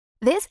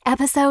This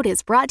episode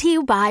is brought to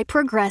you by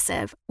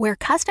Progressive, where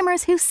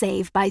customers who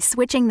save by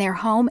switching their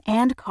home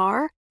and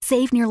car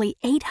save nearly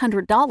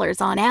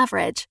 $800 on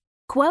average.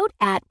 Quote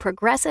at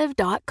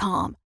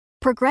Progressive.com.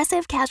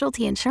 Progressive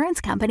Casualty Insurance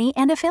Company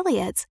and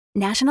Affiliates.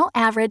 National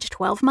average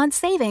 12-month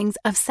savings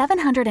of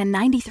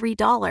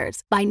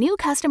 $793 by new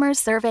customers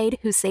surveyed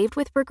who saved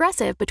with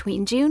Progressive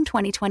between June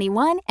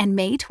 2021 and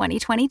May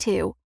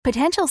 2022.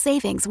 Potential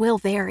savings will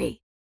vary.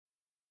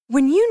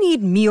 When you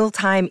need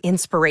mealtime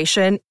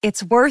inspiration,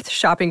 it's worth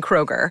shopping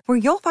Kroger, where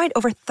you'll find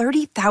over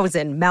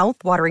 30,000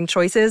 mouth-watering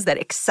choices that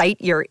excite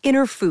your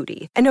inner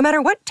foodie. And no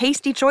matter what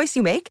tasty choice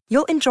you make,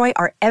 you'll enjoy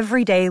our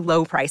everyday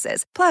low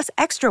prices, plus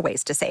extra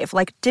ways to save,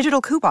 like digital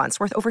coupons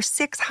worth over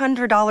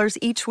 $600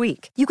 each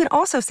week. You can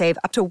also save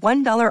up to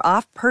 $1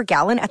 off per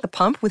gallon at the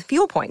pump with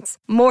fuel points.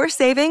 More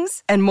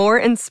savings and more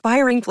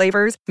inspiring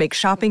flavors make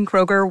shopping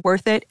Kroger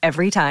worth it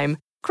every time.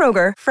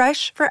 Kroger,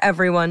 fresh for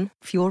everyone.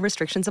 Fuel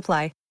restrictions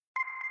apply.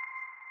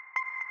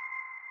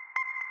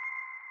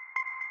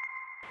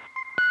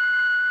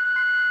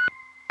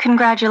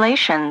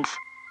 Congratulations.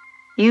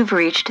 You've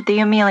reached the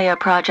Amelia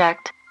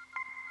Project.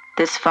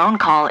 This phone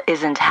call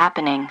isn't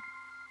happening.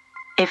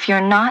 If you're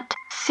not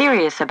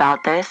serious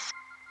about this,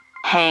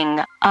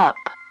 hang up.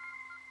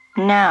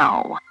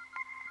 Now.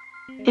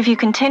 If you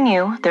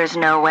continue, there's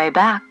no way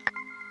back.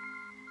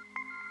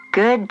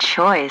 Good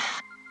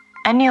choice.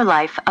 A new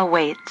life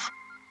awaits.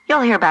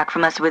 You'll hear back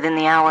from us within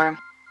the hour.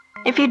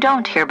 If you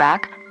don't hear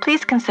back,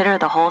 please consider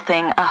the whole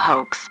thing a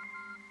hoax.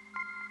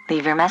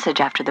 Leave your message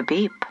after the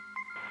beep.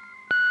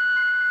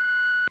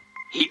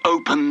 He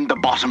opened the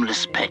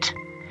bottomless pit,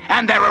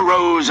 and there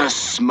arose a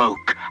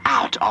smoke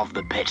out of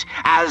the pit,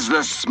 as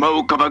the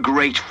smoke of a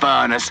great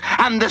furnace,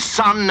 and the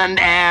sun and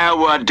air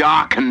were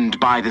darkened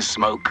by the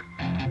smoke.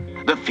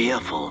 The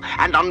fearful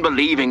and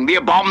unbelieving, the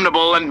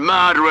abominable and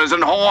murderers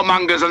and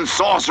whoremongers and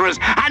sorcerers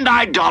and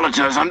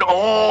idolaters and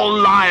all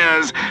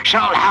liars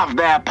shall have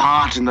their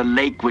part in the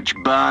lake which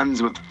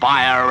burns with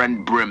fire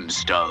and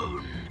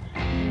brimstone,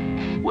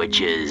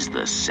 which is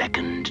the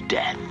second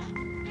death.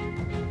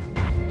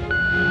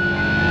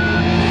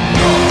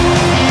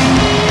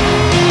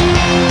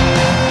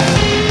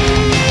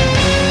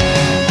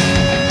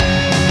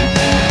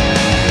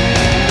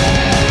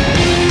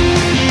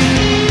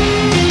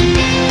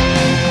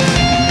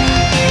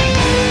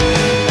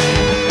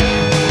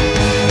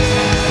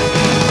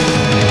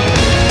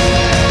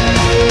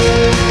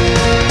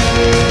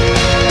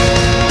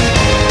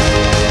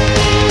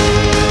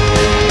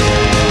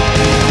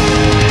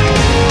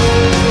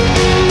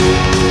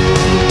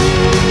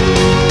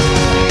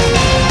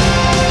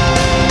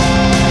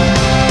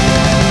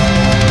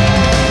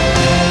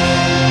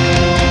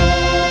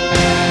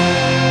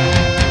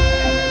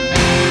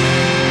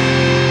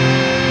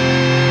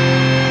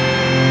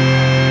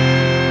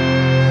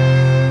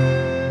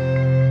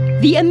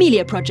 The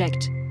Amelia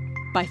Project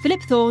by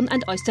Philip Thorne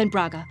and Øystein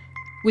Braga,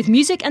 with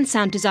music and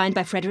sound design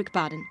by Frederick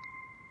Barden.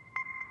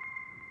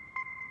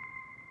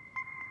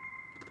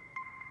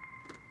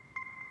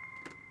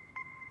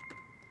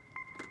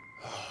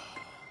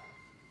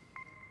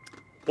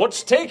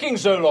 What's taking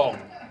so long?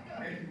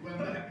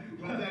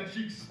 When that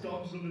chick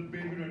stomps on the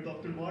baby on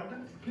Dr.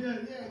 Martin? Yeah.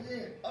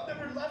 I've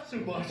never laughed so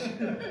much.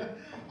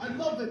 I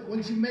love it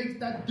when she makes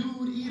that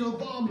dude eat a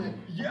vomit.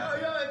 Yeah,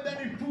 and then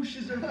it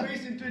pushes her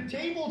face into a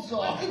table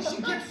saw. And she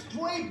gets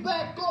straight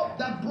back up,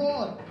 that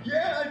broad.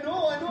 Yeah, I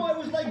know. I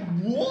was like,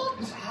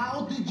 what?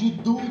 How did you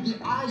do the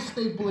eye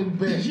stapling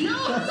bit? See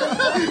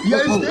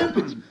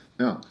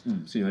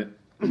you later.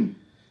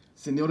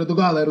 Signore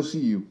Dougal, I don't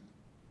see you.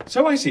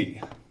 So I see.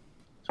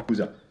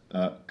 Scusa,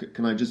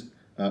 can I just...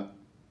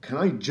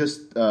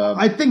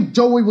 I think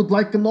Joey would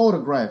like an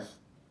autograph.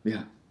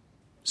 Yeah.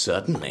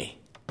 Certainly.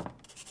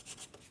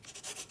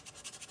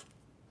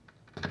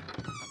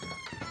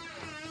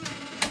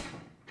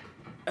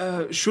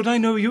 Should I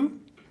know you?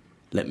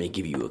 Let me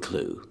give you a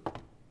clue.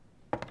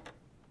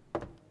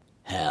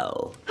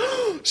 Hell.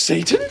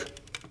 Satan?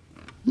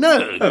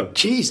 No! Oh.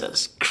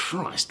 Jesus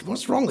Christ,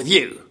 what's wrong with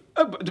you?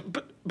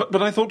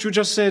 But I thought you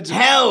just said...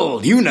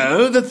 Hell, you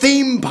know, the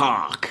theme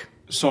park.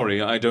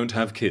 Sorry, I don't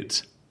have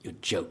kids. You're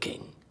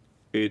joking.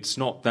 It's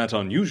not that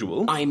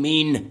unusual. I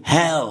mean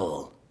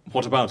hell.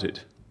 What about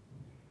it?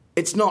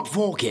 It's not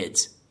for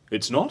kids.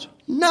 It's not?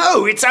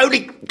 No, it's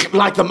only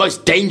like the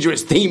most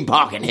dangerous theme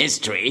park in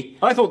history.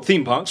 I thought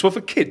theme parks were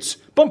for kids.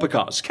 Bumper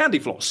cars, candy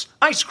floss,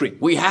 ice cream.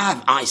 We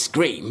have ice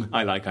cream.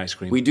 I like ice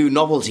cream. We do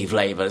novelty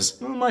flavours.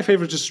 Well, my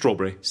favourite is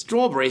strawberry.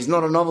 Strawberry's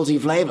not a novelty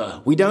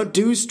flavour. We don't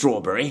do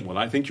strawberry. Well,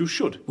 I think you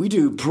should. We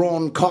do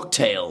prawn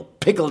cocktail,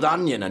 pickled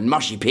onion and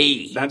mushy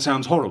pea. That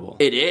sounds horrible.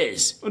 It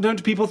is.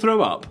 Don't people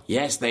throw up?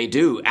 Yes, they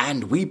do,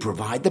 and we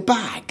provide the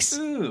bags.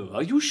 Oh,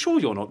 are you sure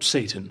you're not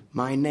Satan?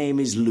 My name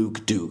is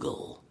Luke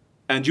Dougal.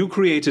 And you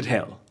created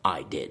hell?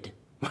 I did.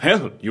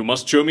 Well, you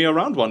must show me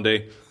around one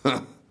day.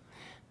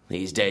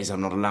 These days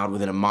I'm not allowed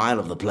within a mile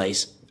of the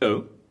place.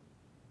 Oh?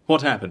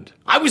 What happened?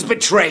 I was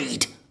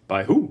betrayed!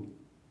 By who?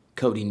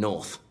 Cody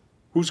North.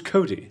 Who's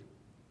Cody?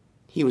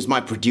 He was my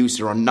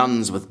producer on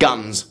Nuns with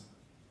Guns.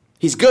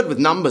 He's good with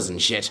numbers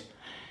and shit.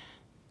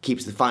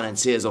 Keeps the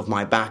financiers off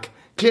my back.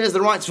 Clears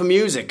the rights for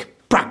music.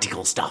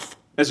 Practical stuff.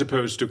 As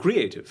opposed to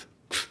creative.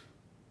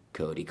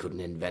 Cody couldn't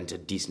invent a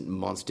decent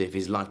monster if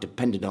his life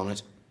depended on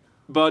it.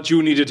 But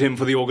you needed him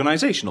for the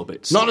organizational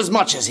bits. Not as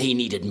much as he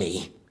needed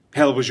me.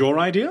 Hell was your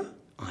idea?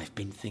 I've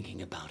been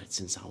thinking about it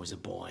since I was a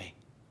boy.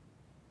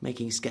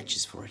 Making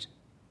sketches for it.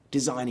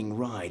 Designing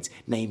rides,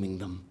 naming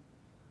them.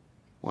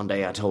 One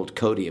day I told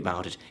Cody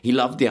about it. He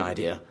loved the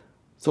idea.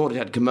 Thought it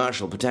had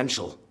commercial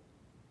potential.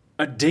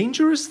 A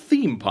dangerous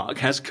theme park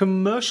has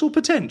commercial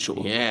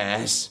potential?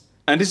 Yes.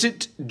 And is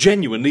it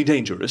genuinely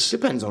dangerous?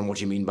 Depends on what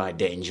you mean by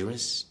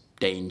dangerous.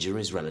 Danger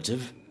is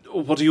relative.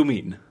 What do you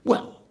mean?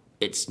 Well,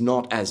 it's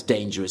not as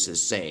dangerous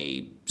as,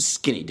 say,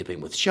 skinny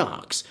dipping with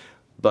sharks,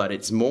 but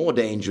it's more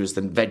dangerous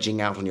than vegging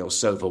out on your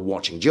sofa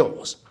watching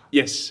Jaws.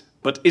 Yes,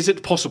 but is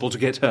it possible to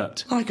get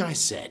hurt? Like I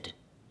said,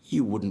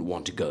 you wouldn't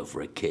want to go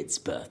for a kid's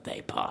birthday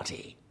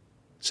party.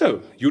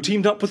 So, you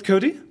teamed up with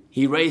Cody?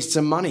 He raised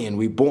some money and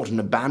we bought an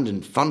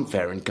abandoned fun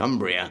fair in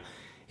Cumbria.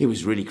 It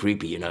was really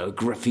creepy, you know,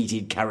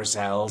 graffitied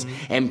carousels,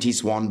 empty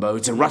swan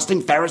boats, a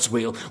rusting Ferris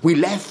wheel. We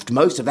left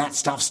most of that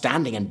stuff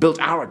standing and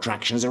built our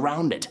attractions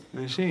around it.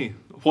 I see.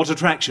 What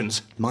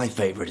attractions? My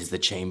favourite is the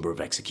Chamber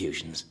of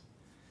Executions.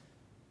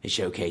 It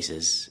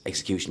showcases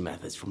execution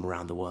methods from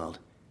around the world.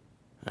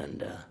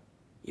 And,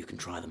 you can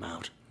try them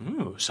out.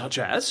 Oh, such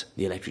as?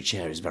 The electric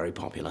chair is very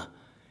popular.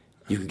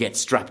 You can get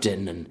strapped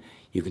in and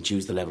you can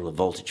choose the level of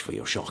voltage for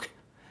your shock.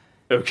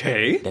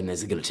 Okay. Then there's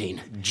the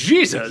guillotine.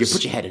 Jesus! You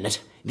put your head in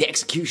it, the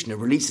executioner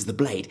releases the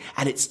blade,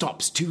 and it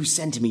stops 2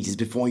 centimetres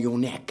before your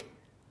neck.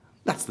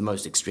 That's the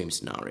most extreme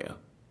scenario.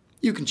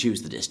 You can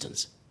choose the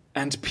distance.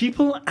 And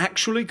people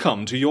actually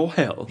come to your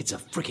hell? It's a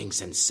freaking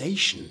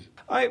sensation.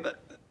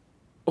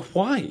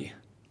 Why?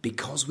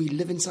 Because we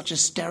live in such a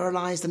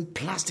sterilised and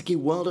plasticky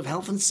world of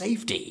health and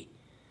safety.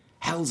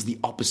 Hell's the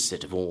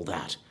opposite of all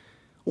that.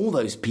 All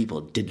those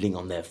people diddling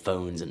on their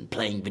phones and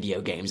playing video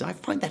games, I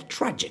find that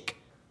tragic.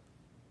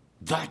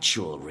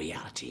 Virtual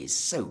reality is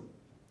so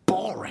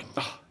boring.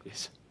 Oh,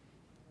 yes.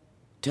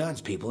 Turns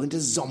people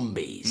into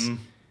zombies.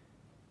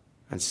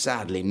 And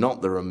sadly,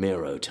 not the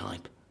Ramiro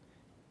type.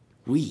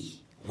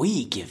 We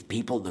give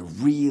people the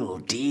real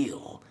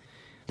deal.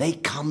 They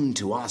come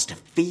to us to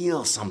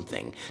feel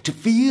something, to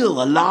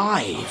feel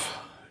alive.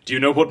 Do you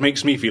know what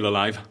makes me feel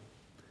alive?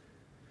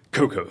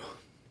 Cocoa.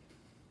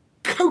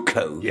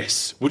 Cocoa?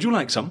 Yes. Would you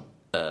like some?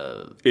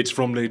 It's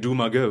from Les Deux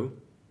Magots.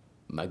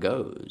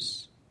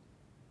 Magots?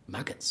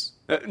 Maggots?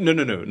 No,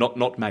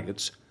 not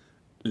maggots.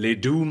 Les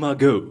Deux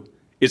Magots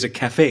is a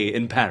cafe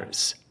in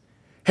Paris.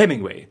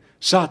 Hemingway,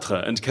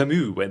 Sartre, and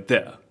Camus went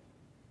there.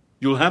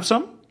 You'll have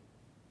some?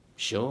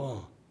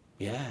 Sure,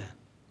 yeah.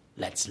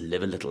 Let's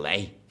live a little,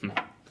 eh?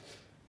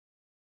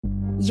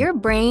 Your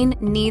brain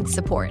needs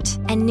support,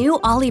 and new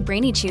Ollie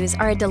Brainy Chews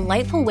are a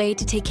delightful way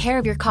to take care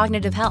of your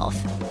cognitive health.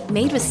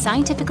 Made with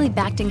scientifically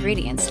backed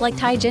ingredients like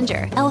Thai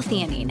ginger,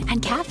 L-theanine, and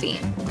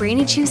caffeine,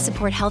 Brainy Chews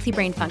support healthy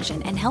brain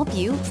function and help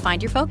you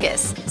find your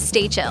focus,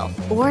 stay chill,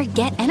 or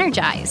get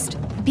energized.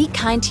 Be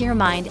kind to your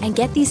mind and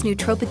get these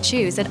nootropic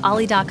chews at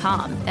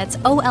ollie.com. That's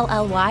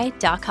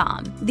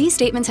OLLY.com. These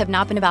statements have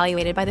not been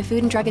evaluated by the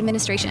Food and Drug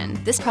Administration.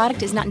 This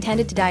product is not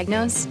intended to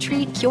diagnose,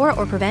 treat, cure,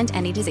 or prevent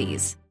any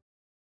disease.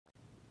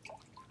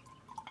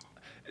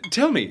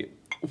 Tell me,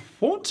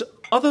 what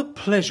other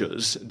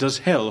pleasures does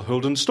hell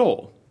hold in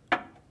store?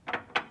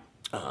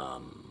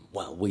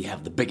 Well, we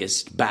have the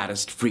biggest,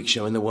 baddest freak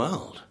show in the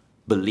world.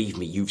 Believe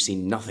me, you've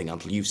seen nothing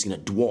until you've seen a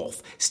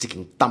dwarf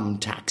sticking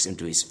thumbtacks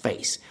into his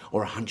face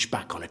or a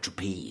hunchback on a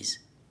trapeze.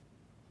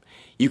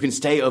 You can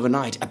stay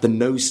overnight at the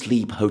No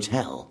Sleep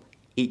Hotel.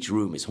 Each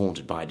room is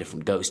haunted by a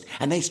different ghost,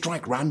 and they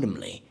strike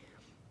randomly.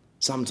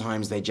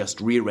 Sometimes they just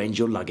rearrange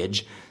your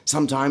luggage,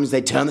 sometimes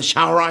they turn the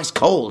shower ice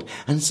cold,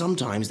 and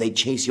sometimes they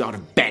chase you out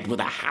of bed with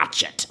a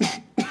hatchet.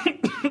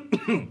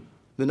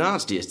 The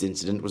nastiest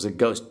incident was a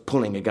ghost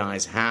pulling a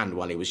guy's hand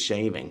while he was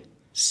shaving.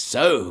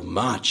 So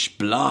much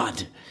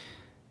blood!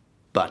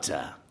 But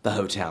the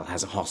hotel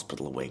has a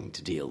hospital wing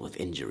to deal with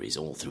injuries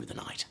all through the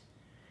night.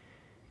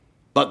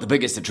 But the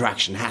biggest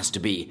attraction has to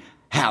be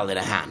Hell in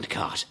a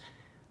Handcart.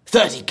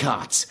 30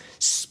 carts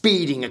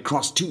speeding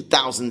across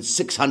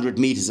 2,600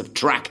 meters of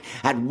track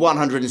at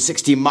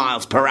 160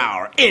 miles per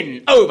hour,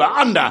 in, over,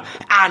 under,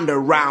 and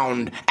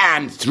around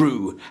and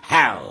through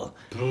hell.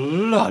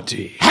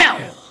 Bloody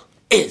hell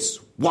is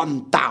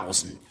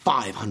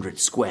 1,500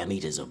 square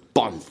meters of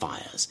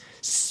bonfires,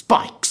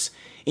 spikes,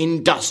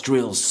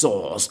 industrial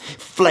saws,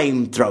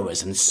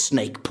 flamethrowers, and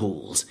snake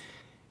pools.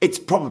 It's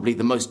probably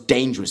the most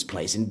dangerous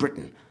place in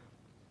Britain.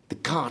 The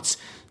carts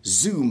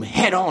zoom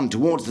head-on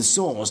towards the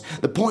saws,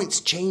 the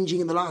points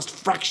changing in the last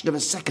fraction of a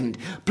second,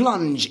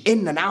 plunge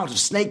in and out of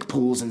snake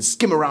pools and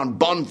skim around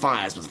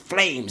bonfires with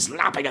flames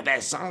lapping at their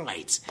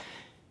sides.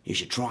 You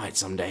should try it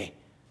someday.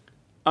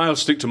 I'll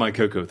stick to my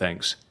cocoa,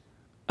 thanks.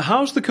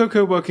 How's the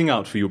cocoa working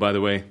out for you, by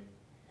the way?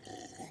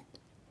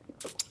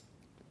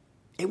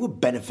 It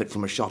would benefit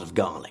from a shot of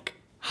garlic.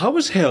 How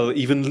is hell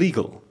even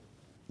legal?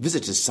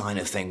 Visitors sign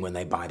a thing when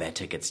they buy their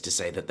tickets to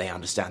say that they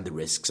understand the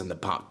risks and the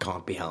park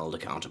can't be held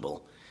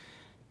accountable.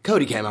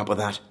 Cody came up with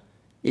that.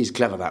 He's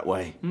clever that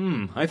way.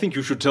 I think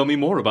you should tell me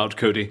more about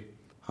Cody.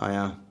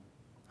 I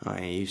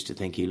used to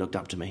think he looked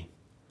up to me.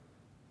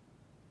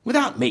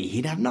 Without me,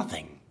 he'd have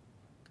nothing.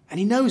 And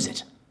he knows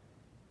it.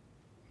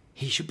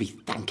 He should be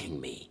thanking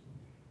me.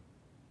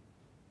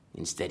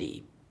 Instead,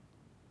 he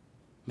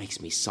makes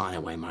me sign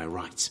away my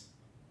rights.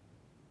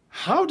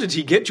 How did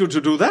he get you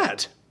to do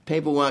that?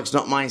 Paperwork's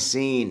not my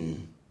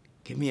scene.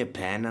 Give me a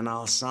pen and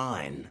I'll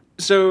sign.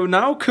 So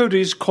now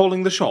Cody's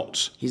calling the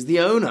shots. He's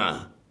the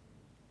owner.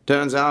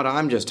 Turns out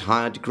I'm just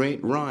hired to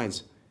create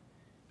rides.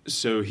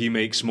 So he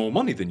makes more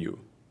money than you?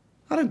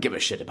 I don't give a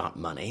shit about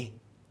money.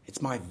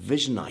 It's my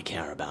vision I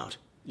care about.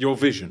 Your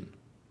vision?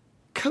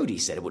 Cody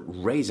said it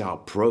would raise our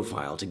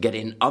profile to get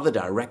in other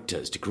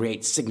directors to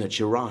create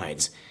signature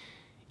rides.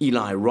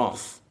 Eli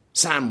Roth,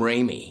 Sam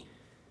Raimi.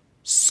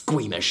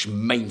 Squeamish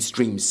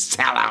mainstream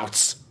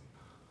sellouts.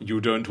 You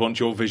don't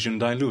want your vision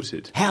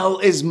diluted? Hell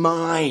is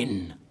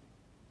mine.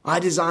 I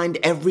designed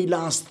every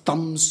last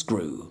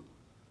thumbscrew.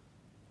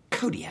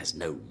 Cody has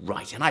no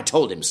right, and I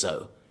told him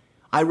so.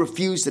 I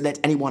refuse to let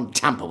anyone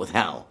tamper with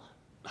Hell.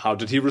 How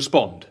did he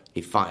respond?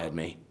 He fired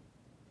me.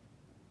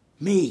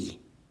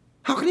 Me?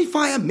 How can he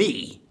fire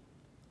me?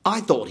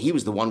 I thought he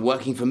was the one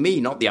working for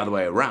me, not the other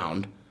way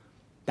around.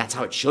 That's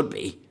how it should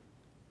be.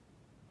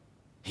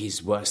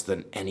 He's worse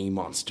than any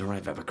monster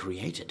I've ever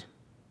created.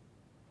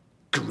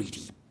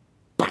 Greedy,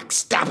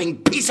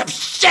 backstabbing piece of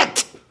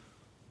shit!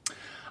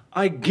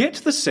 I get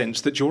the sense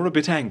that you're a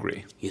bit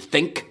angry. You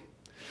think?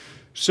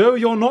 So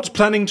you're not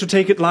planning to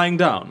take it lying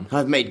down?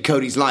 I've made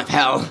Cody's life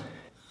hell.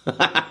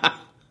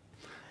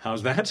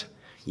 How's that?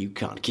 You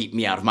can't keep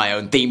me out of my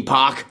own theme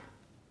park.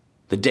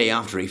 The day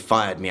after he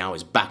fired me, I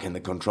was back in the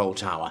control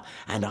tower,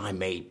 and I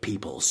made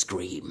people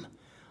scream.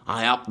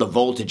 I upped the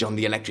voltage on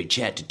the electric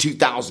chair to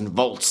 2,000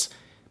 volts,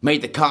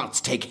 made the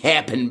carts take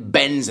hairpin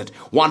bends at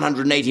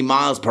 180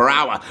 miles per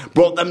hour,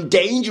 brought them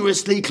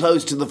dangerously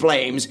close to the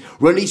flames,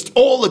 released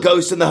all the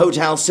ghosts in the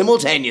hotel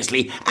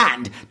simultaneously,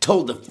 and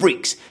told the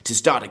freaks to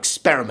start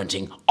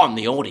experimenting on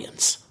the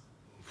audience.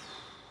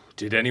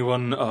 Did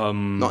anyone,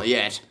 Not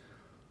yet.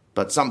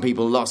 But some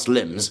people lost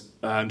limbs.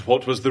 And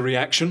what was the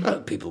reaction?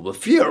 Oh, people were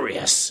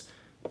furious.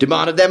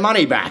 Demanded their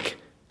money back.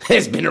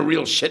 There's been a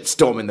real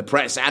shitstorm in the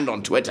press and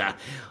on Twitter.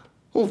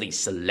 All these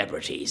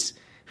celebrities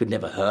who'd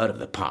never heard of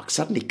the park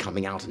suddenly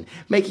coming out and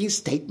making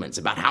statements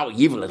about how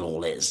evil it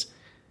all is.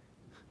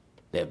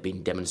 There have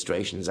been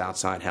demonstrations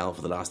outside Hell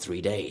for the last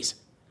 3 days.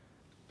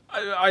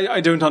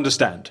 I don't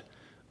understand.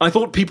 I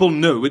thought people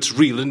know it's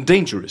real and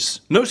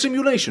dangerous. No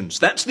simulations.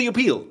 That's the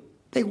appeal.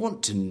 They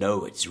want to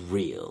know it's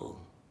real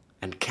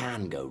and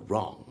can go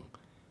wrong,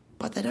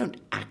 but they don't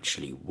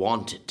actually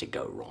want it to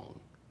go wrong.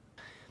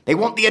 They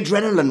want the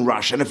adrenaline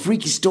rush and a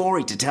freaky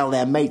story to tell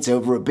their mates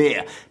over a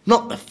beer,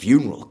 not the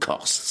funeral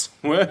costs.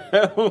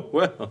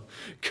 Well,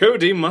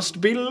 Cody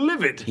must be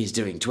livid. He's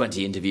doing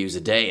 20 interviews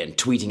a day and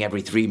tweeting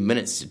every 3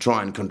 minutes to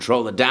try and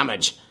control the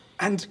damage.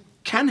 And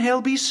can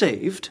Hell be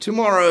saved?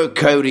 Tomorrow,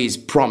 Cody's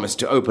promised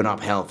to open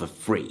up Hell for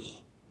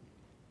free.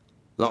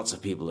 Lots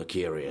of people are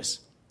curious.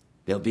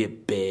 There'll be a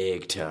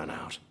big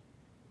turnout.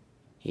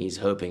 He's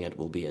hoping it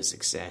will be a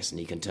success and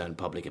he can turn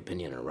public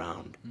opinion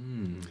around.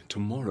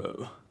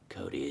 Tomorrow.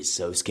 Cody is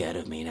so scared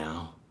of me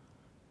now.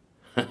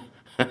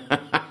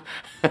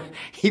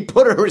 He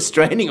put a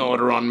restraining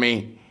order on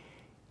me.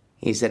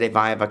 He said if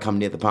I ever come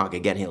near the park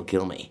again, he'll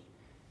kill me.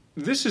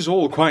 This is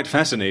all quite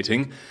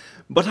fascinating,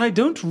 but I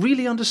don't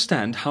really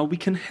understand how we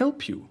can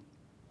help you.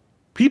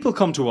 People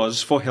come to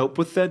us for help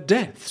with their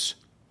deaths.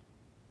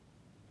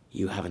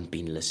 You haven't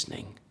been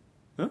listening.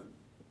 Huh?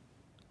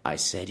 I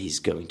said he's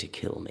going to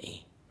kill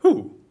me.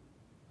 Who?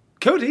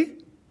 Cody?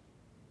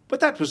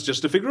 But that was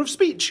just a figure of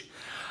speech.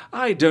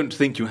 I don't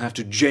think you have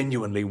to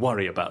genuinely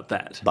worry about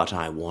that. But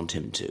I want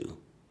him to.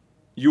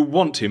 You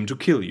want him to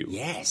kill you?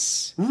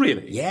 Yes.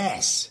 Really?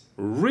 Yes.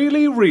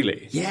 Really,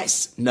 really?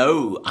 Yes.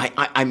 No,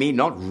 I mean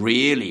not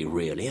really,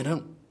 really. I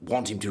don't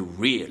want him to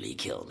really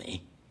kill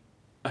me.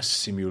 A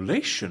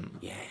simulation?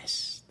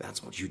 Yes,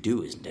 that's what you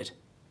do, isn't it?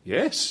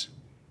 Yes.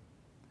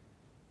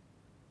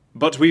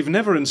 But we've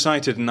never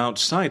incited an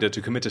outsider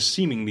to commit a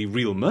seemingly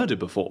real murder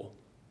before.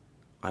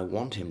 I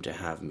want him to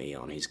have me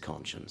on his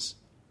conscience.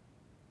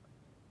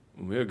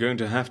 We're going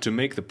to have to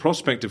make the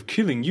prospect of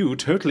killing you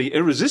totally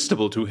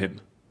irresistible to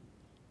him.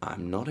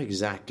 I'm not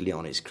exactly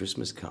on his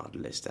Christmas card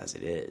list as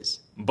it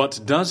is.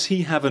 But does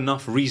he have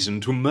enough reason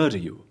to murder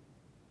you?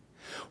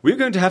 We're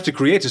going to have to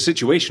create a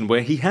situation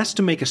where he has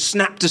to make a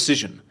snap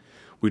decision.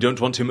 We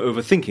don't want him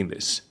overthinking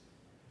this.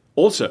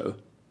 Also,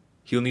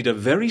 he'll need a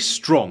very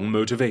strong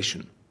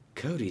motivation.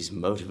 Cody's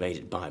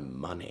motivated by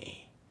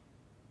money.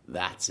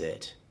 That's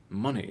it.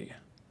 Money.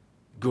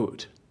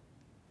 Good.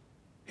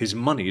 His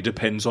money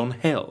depends on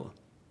Hell.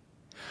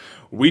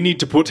 We need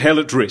to put Hell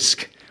at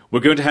risk.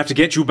 We're going to have to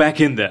get you back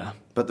in there.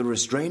 But the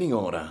restraining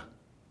order,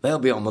 they'll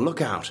be on the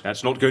lookout.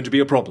 That's not going to be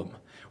a problem.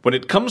 When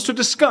it comes to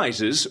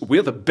disguises,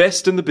 we're the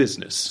best in the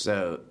business.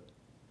 So,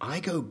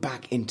 I go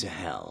back into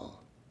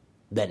Hell.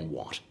 Then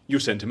what? You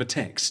send him a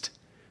text.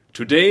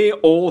 Today,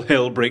 all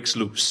hell breaks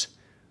loose.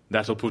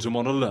 That'll put him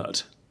on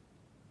alert.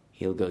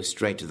 He'll go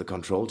straight to the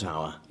control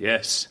tower.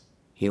 Yes.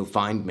 He'll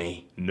find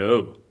me.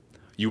 No.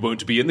 You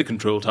won't be in the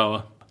control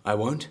tower. I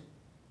won't?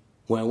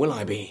 Where will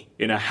I be?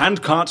 In a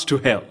handcart to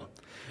hell.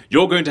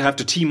 You're going to have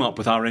to team up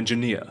with our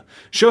engineer.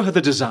 Show her the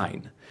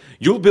design.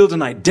 You'll build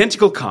an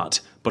identical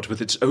cart, but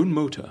with its own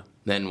motor.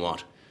 Then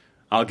what?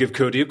 I'll give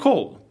Cody a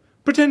call.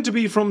 Pretend to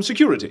be from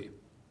security.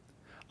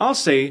 I'll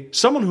say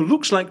someone who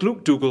looks like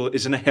Luke Dougal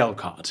is in a hell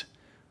cart.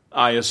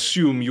 I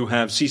assume you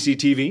have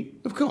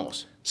CCTV? Of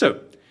course.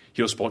 So,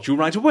 he'll spot you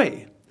right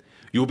away.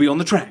 You'll be on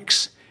the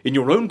tracks, in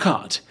your own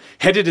cart,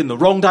 headed in the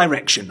wrong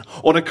direction,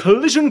 on a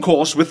collision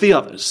course with the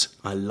others.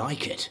 I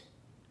like it.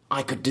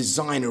 I could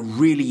design a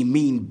really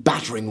mean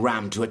battering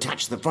ram to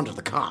attach to the front of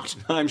the cart.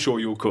 I'm sure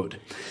you could.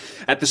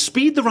 At the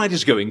speed the ride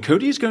is going,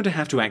 Cody is going to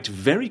have to act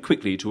very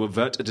quickly to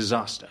avert a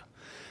disaster.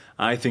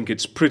 I think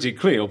it's pretty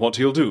clear what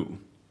he'll do.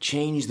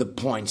 Change the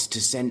points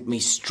to send me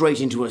straight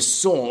into a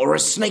saw or a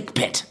snake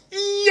pit.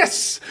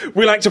 Yes!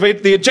 We'll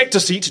activate the ejector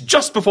seat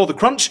just before the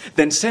crunch,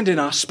 then send in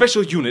our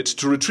special unit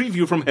to retrieve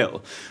you from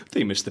hell.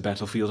 They missed the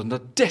battlefield and are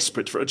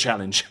desperate for a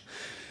challenge.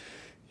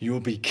 You'll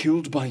be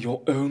killed by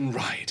your own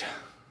ride.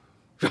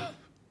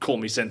 Call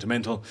me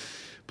sentimental,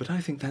 but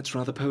I think that's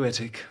rather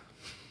poetic.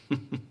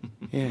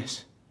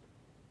 Yes.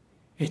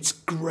 It's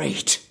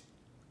great.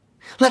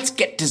 Let's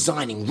get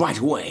designing right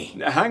away.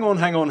 Hang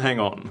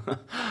on.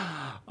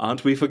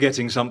 Aren't we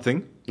forgetting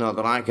something? Not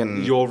that I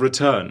can... Your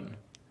return.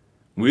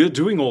 We're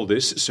doing all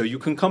this so you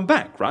can come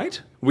back,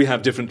 right? We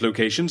have different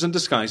locations and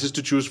disguises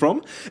to choose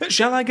from.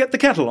 Shall I get the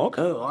catalogue?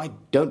 Oh, I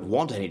don't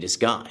want any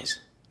disguise.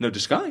 No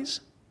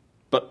disguise?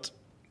 But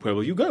where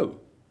will you go?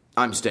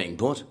 I'm staying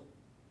put.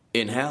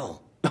 In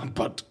hell.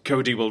 But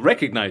Cody will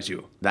recognize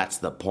you. That's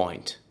the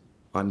point.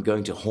 I'm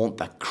going to haunt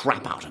the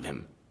crap out of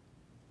him.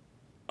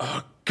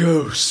 A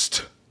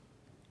ghost.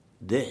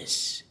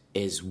 This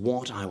is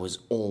what I was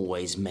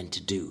always meant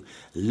to do.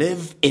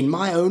 Live in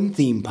my own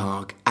theme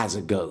park as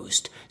a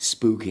ghost,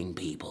 spooking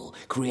people,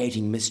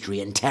 creating mystery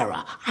and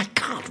terror. I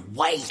can't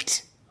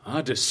wait.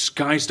 Our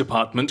disguise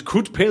department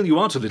could pale you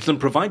out a little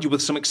and provide you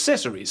with some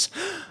accessories.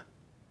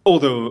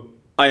 Although,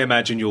 I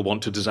imagine you'll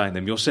want to design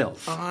them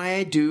yourself.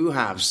 I do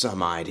have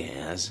some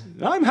ideas.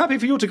 I'm happy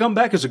for you to come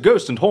back as a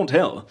ghost and haunt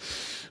hell.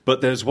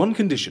 But there's one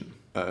condition.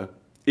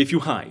 If you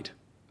hide,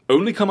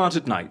 only come out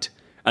at night,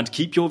 and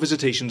keep your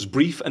visitations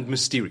brief and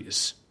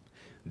mysterious.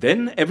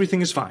 Then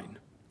everything is fine.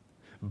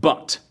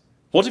 But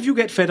what if you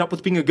get fed up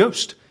with being a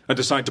ghost and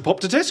decide to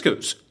pop to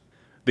Tesco's?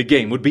 The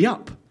game would be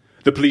up.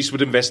 The police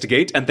would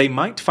investigate, and they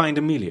might find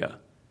Amelia.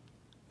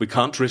 We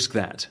can't risk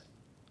that.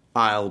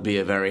 I'll be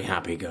a very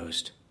happy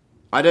ghost.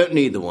 I don't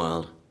need the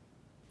world.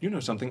 You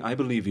know something, I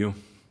believe you.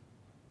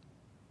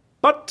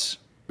 But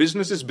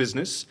business is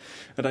business,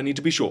 and I need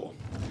to be sure.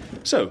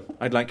 So,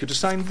 I'd like you to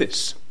sign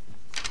this.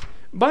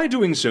 By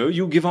doing so,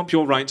 you give up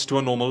your rights to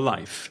a normal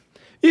life.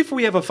 If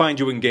we ever find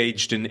you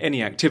engaged in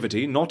any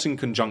activity not in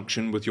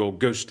conjunction with your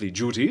ghostly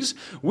duties,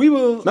 we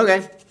will...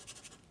 Okay.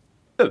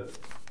 Oh,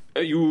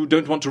 you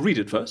don't want to read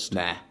it first?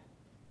 Nah.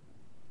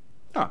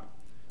 Ah,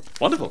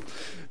 wonderful.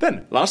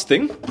 Then, last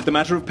thing, the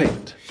matter of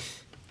payment.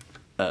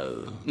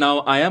 Oh.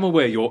 Now, I am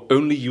aware you're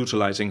only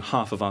utilizing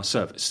half of our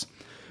service.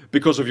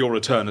 Because of your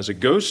return as a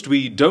ghost,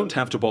 we don't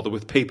have to bother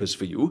with papers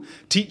for you,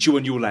 teach you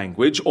a new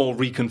language, or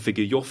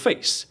reconfigure your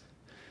face.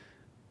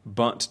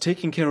 But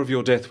taking care of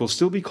your death will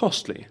still be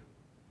costly.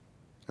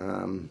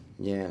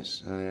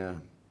 Yes,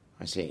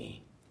 I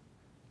see.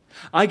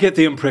 I get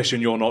the impression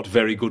you're not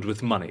very good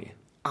with money.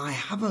 I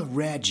have a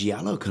rare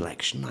giallo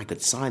collection. I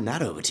could sign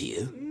that over to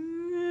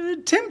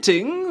you.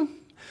 Tempting,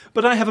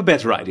 but I have a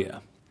better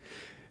idea.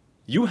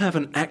 You have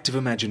an active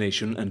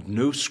imagination and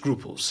no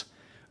scruples.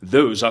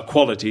 Those are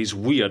qualities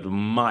we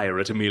admire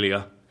at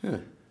Amelia. Huh.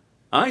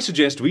 I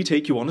suggest we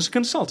take you on as a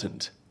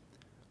consultant.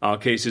 Our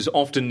cases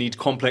often need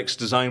complex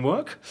design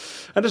work,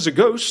 and as a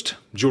ghost,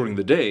 during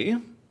the day,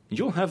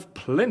 you'll have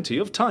plenty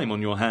of time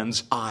on your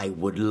hands. I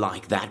would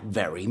like that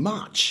very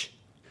much.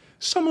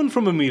 Someone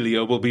from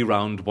Amelia will be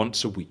round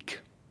once a week.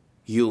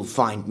 You'll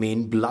find me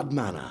in Blood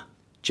Manor,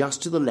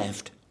 just to the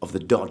left of the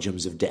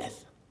Dodgems of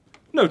Death.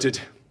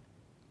 Noted.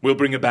 We'll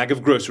bring a bag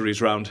of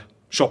groceries round.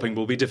 Shopping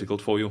will be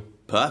difficult for you.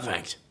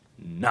 Perfect.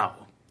 Now,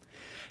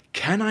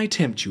 can I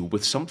tempt you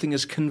with something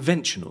as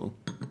conventional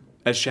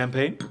as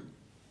champagne?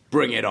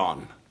 Bring it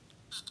on.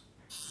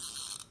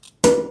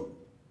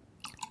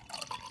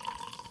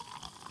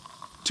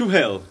 To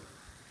hell.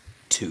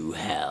 To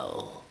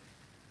hell.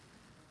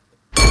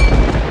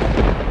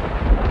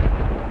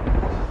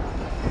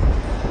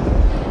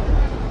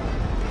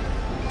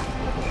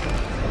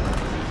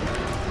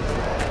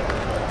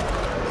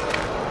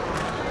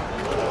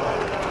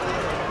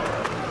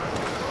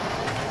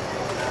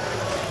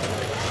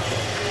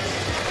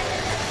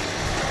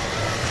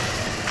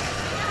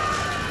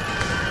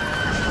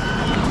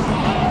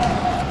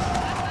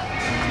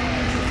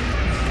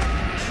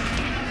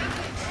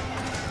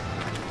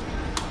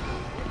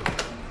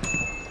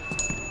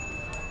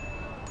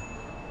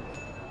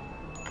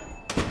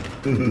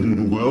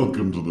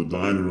 Welcome to the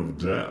Diner of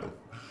Death.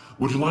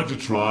 Would you like to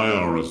try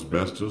our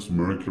asbestos,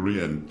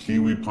 mercury, and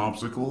kiwi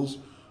popsicles?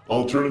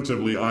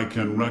 Alternatively, I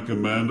can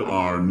recommend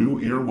our new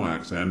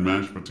earwax and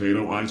mashed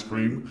potato ice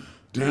cream.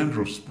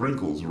 Dandruff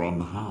sprinkles around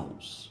the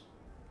house.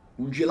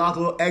 Un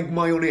gelato egg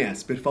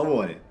mayonnaise, per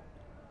favore.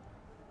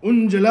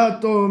 Un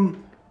gelato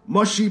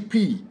mushy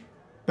pea,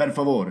 per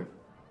favore.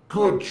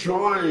 Good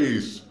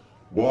choice.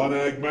 1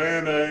 egg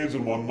mayonnaise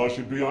and 1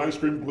 mushy pea ice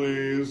cream,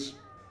 please.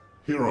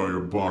 Here are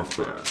your barf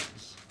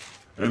bags.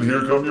 And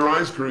here come your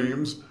ice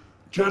creams.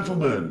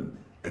 Gentlemen,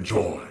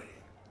 enjoy.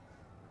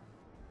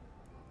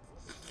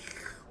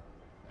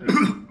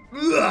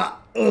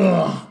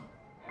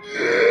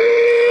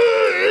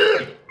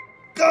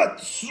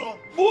 Cazzo,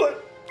 boy!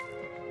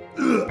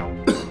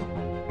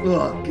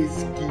 Che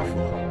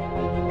schifo.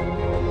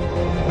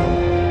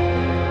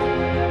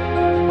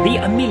 The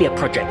Amelia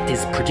Project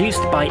is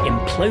produced by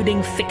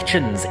Imploding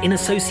Fictions in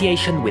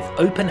association with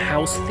Open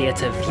House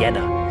Theatre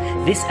Vienna.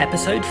 This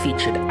episode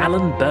featured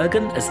Alan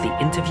Bergen as the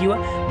interviewer,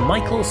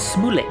 Michael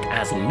Smulik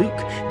as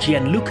Luke,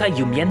 Gianluca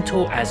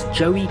Yumiento as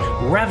Joey,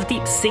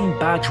 Ravdeep Singh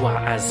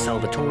Bajwa as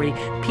Salvatore,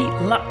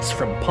 Pete Lutz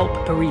from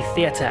Pulp-Pourri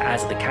Theatre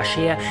as the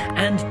cashier,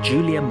 and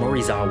Julia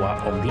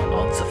Morizawa on the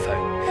answer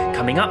phone.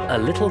 Coming up, a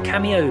little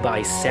cameo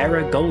by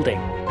Sarah Golding.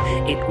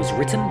 It was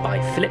written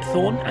by Philip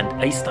Thorne and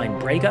Øystein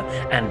Brager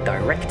and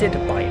directed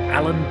by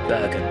Alan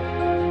Bergen.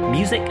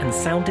 Music and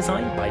sound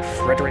design by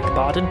Frederick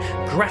Barden,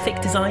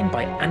 graphic design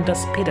by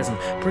Anders Pedersen,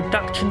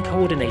 production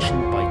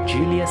coordination by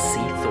Julia C.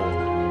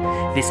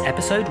 Thorne. This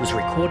episode was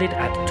recorded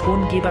at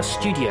Torngeber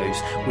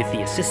Studios with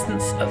the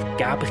assistance of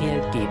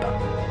Gabriel Geber.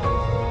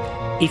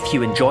 If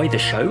you enjoy the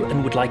show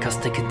and would like us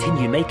to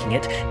continue making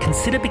it,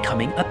 consider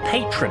becoming a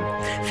patron.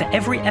 For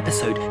every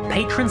episode,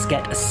 patrons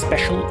get a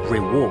special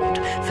reward.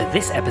 For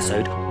this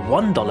episode,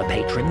 $1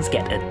 patrons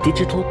get a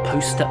digital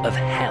poster of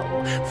hell.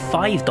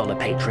 $5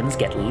 patrons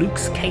get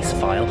Luke's case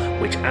file,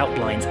 which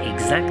outlines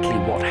exactly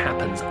what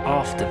happens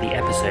after the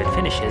episode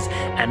finishes,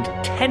 and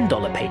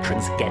 $10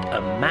 patrons get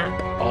a map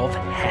of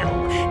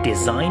hell,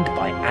 designed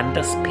by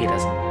Anders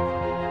Pedersen.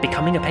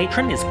 Becoming a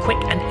patron is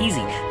quick and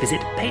easy.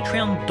 Visit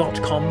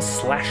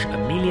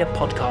patreon.com/Amelia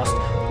Podcast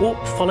or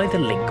follow the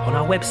link on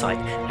our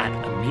website at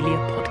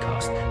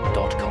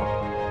ameliapodcast.com.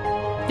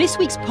 This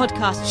week's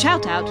podcast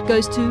shout-out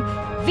goes to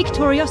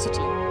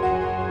Victoriosity,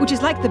 which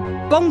is like the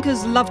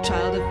bonkers love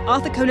child of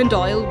Arthur Conan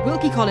Doyle,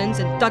 Wilkie Collins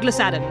and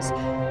Douglas Adams.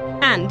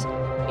 And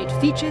it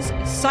features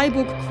a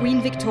cyborg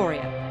Queen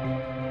Victoria.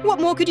 What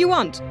more could you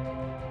want?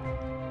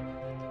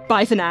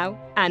 Bye for now,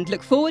 and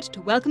look forward to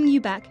welcoming you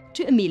back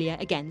to Amelia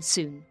again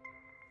soon.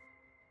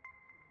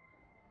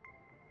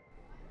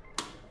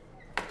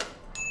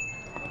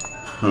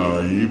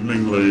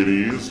 Evening,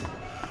 ladies.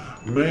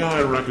 May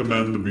I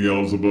recommend the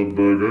Beelzebub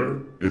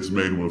Burger? It's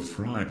made with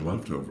fried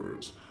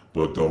leftovers.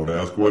 But don't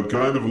ask what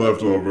kind of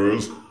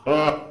leftovers.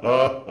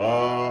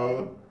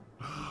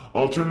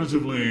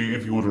 Alternatively,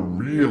 if you want a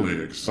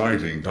really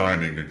exciting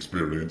dining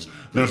experience,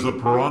 there's the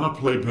Piranha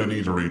Playpen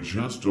Eatery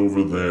just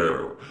over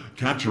there.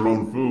 Catch your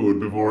own food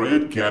before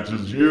it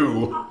catches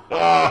you.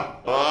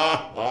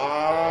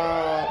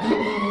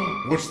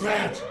 What's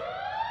that?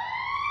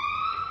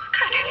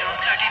 Cody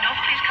North,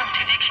 please come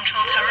to the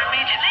control tower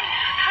immediately.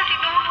 Cody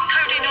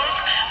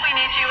North, we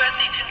need you at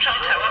the control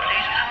tower.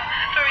 Please come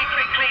very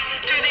quickly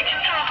to the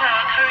control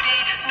tower.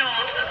 Cody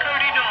North.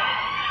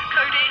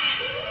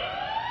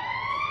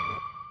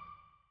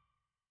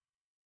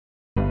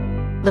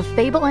 The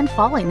Fable and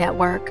Folly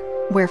Network,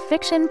 where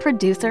fiction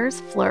producers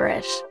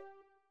flourish.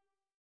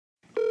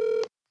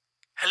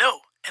 Hello,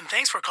 and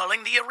thanks for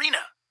calling the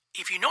Arena.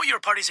 If you know your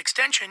party's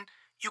extension,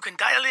 you can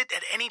dial it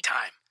at any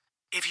time.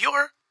 If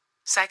your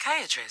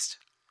psychiatrist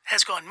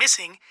has gone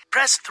missing,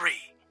 press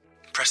 3.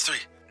 Press 3.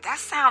 That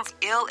sounds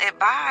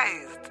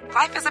ill-advised.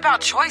 Life is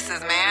about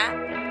choices,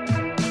 man.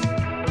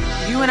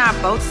 You and I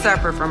both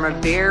suffer from a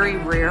very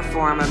rare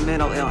form of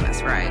mental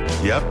illness, right?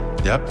 Yep,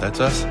 that's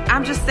us.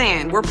 I'm just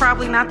saying, we're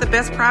probably not the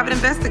best private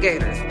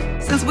investigators,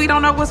 since we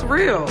don't know what's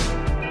real.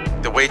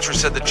 The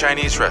waitress at the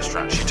Chinese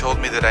restaurant, she told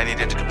me that I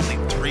needed to complete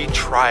 3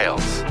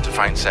 trials to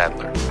find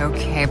Sadler.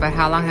 Okay, but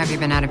how long have you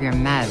been out of your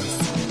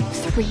meds?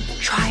 3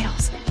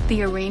 trials.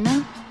 The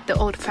Arena, the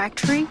old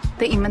factory,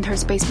 the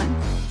inventor's basement.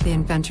 The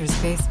inventor's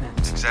basement.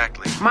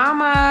 Exactly.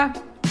 Mama,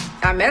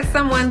 I met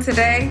someone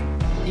today.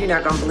 You're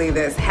not gonna believe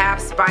this. Half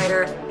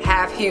spider,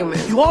 half human.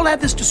 You all have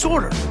this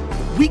disorder.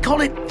 We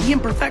call it the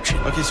imperfection.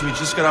 Okay, so we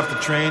just got off the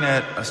train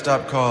at a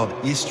stop called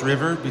East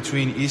River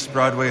between East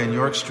Broadway and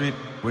York Street,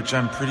 which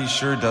I'm pretty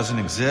sure doesn't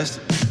exist.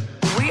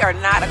 We are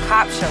not a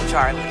cop show,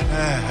 Charlie.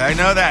 I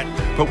know that,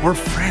 but we're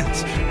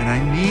friends, and I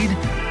need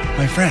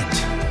my friends.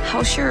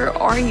 How sure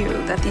are you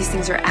that these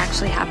things are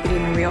actually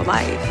happening in real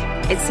life?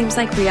 It seems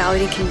like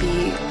reality can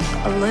be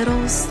a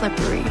little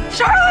slippery.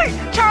 Charlie,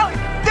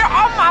 they're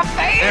on my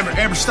face.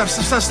 Amber, stop it.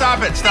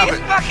 These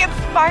fucking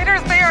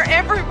spiders, they are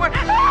everywhere.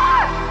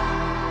 Ah!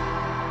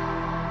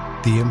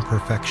 The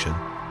Imperfection,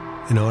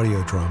 an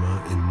audio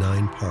drama in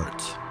 9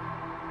 parts,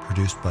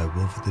 produced by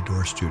Wolf at the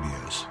Door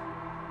Studios.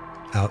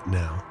 Out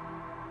now.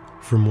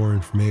 For more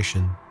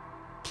information,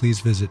 please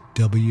visit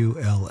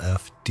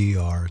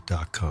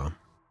WLFDR.com.